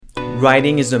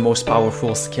Writing is the most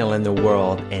powerful skill in the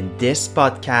world, and this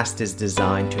podcast is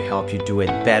designed to help you do it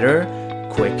better,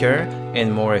 quicker,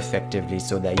 and more effectively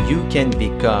so that you can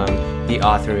become the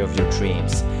author of your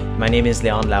dreams. My name is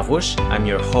Leon Larouche. I'm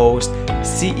your host,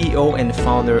 CEO, and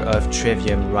founder of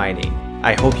Trivium Writing.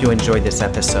 I hope you enjoyed this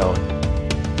episode.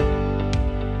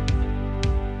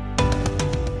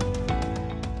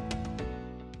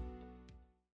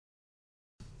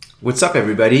 What's up,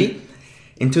 everybody?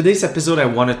 In today's episode, I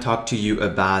want to talk to you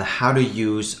about how to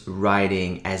use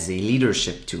writing as a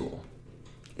leadership tool.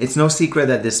 It's no secret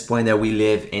at this point that we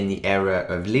live in the era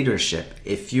of leadership.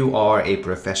 If you are a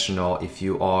professional, if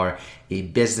you are a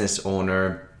business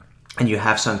owner, and you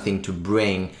have something to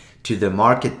bring to the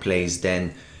marketplace,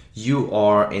 then you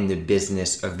are in the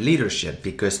business of leadership,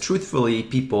 because truthfully,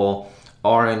 people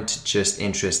aren't just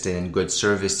interested in good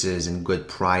services and good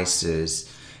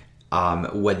prices.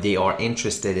 What they are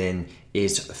interested in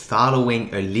is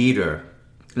following a leader.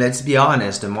 Let's be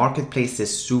honest, the marketplace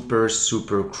is super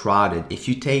crowded. If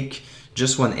you take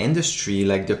just one industry,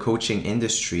 like the coaching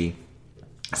industry,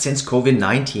 since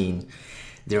COVID-19,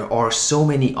 there are so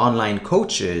many online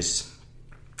coaches.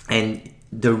 And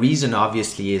the reason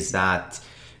obviously is that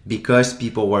because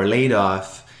people were laid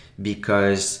off,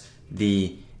 because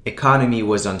the economy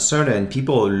was uncertain,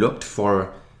 people looked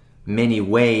for many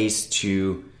ways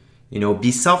to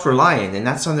be self-reliant, and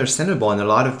that's understandable. And a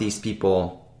lot of these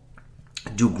people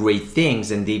do great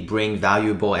things and they bring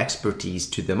valuable expertise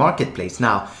to the marketplace.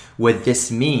 Now, what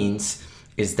this means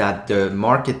is that the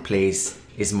marketplace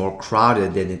is more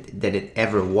crowded than it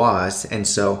ever was. And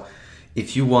so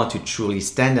if you want to truly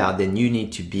stand out, then you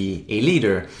need to be a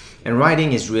leader. And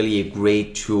writing is really a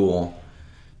great tool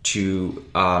to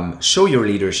show your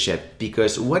leadership,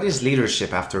 because what is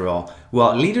leadership after all?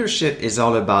 Well, leadership is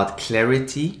all about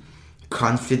clarity,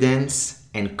 confidence,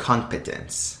 and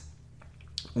competence.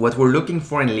 What we're looking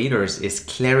for in leaders is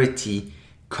clarity,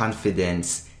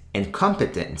 confidence, and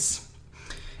competence.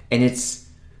 And it's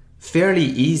fairly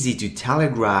easy to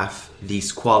telegraph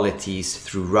these qualities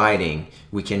through writing.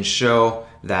 We can show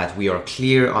that we are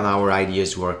clear on our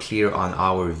ideas, we are clear on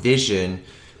our vision,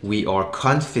 we are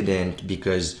confident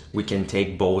because we can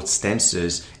take bold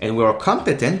stances, and we are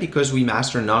competent because we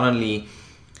master not only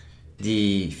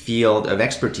the field of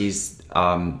expertise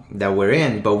that we're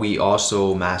in, but we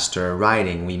also master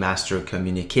writing, we master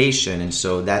communication, and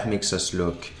so that makes us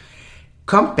look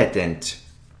competent.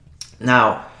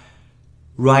 Now,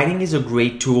 writing is a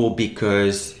great tool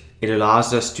because it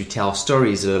allows us to tell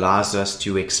stories, it allows us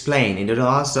to explain, it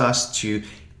allows us to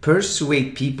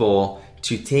persuade people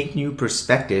to take new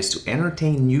perspectives, to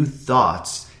entertain new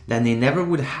thoughts that they never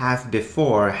would have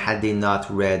before had they not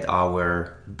read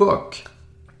our book.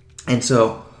 And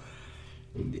so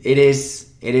it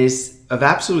is of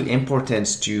absolute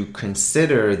importance to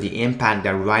consider the impact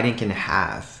that writing can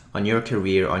have on your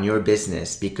career, on your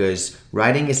business, because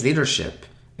writing is leadership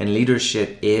and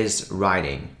leadership is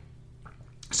writing.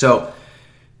 So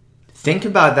think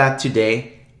about that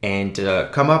today and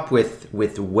come up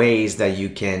with ways that you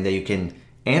can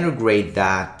integrate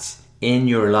that in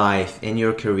your life, in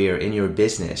your career, in your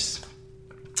business.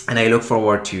 And I look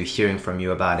forward to hearing from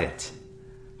you about it.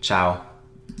 Ciao.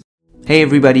 Hey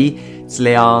everybody, it's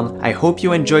Leon. I hope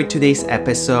you enjoyed today's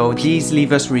episode. Please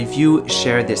leave us a review,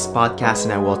 share this podcast,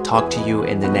 and I will talk to you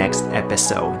in the next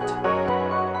episode.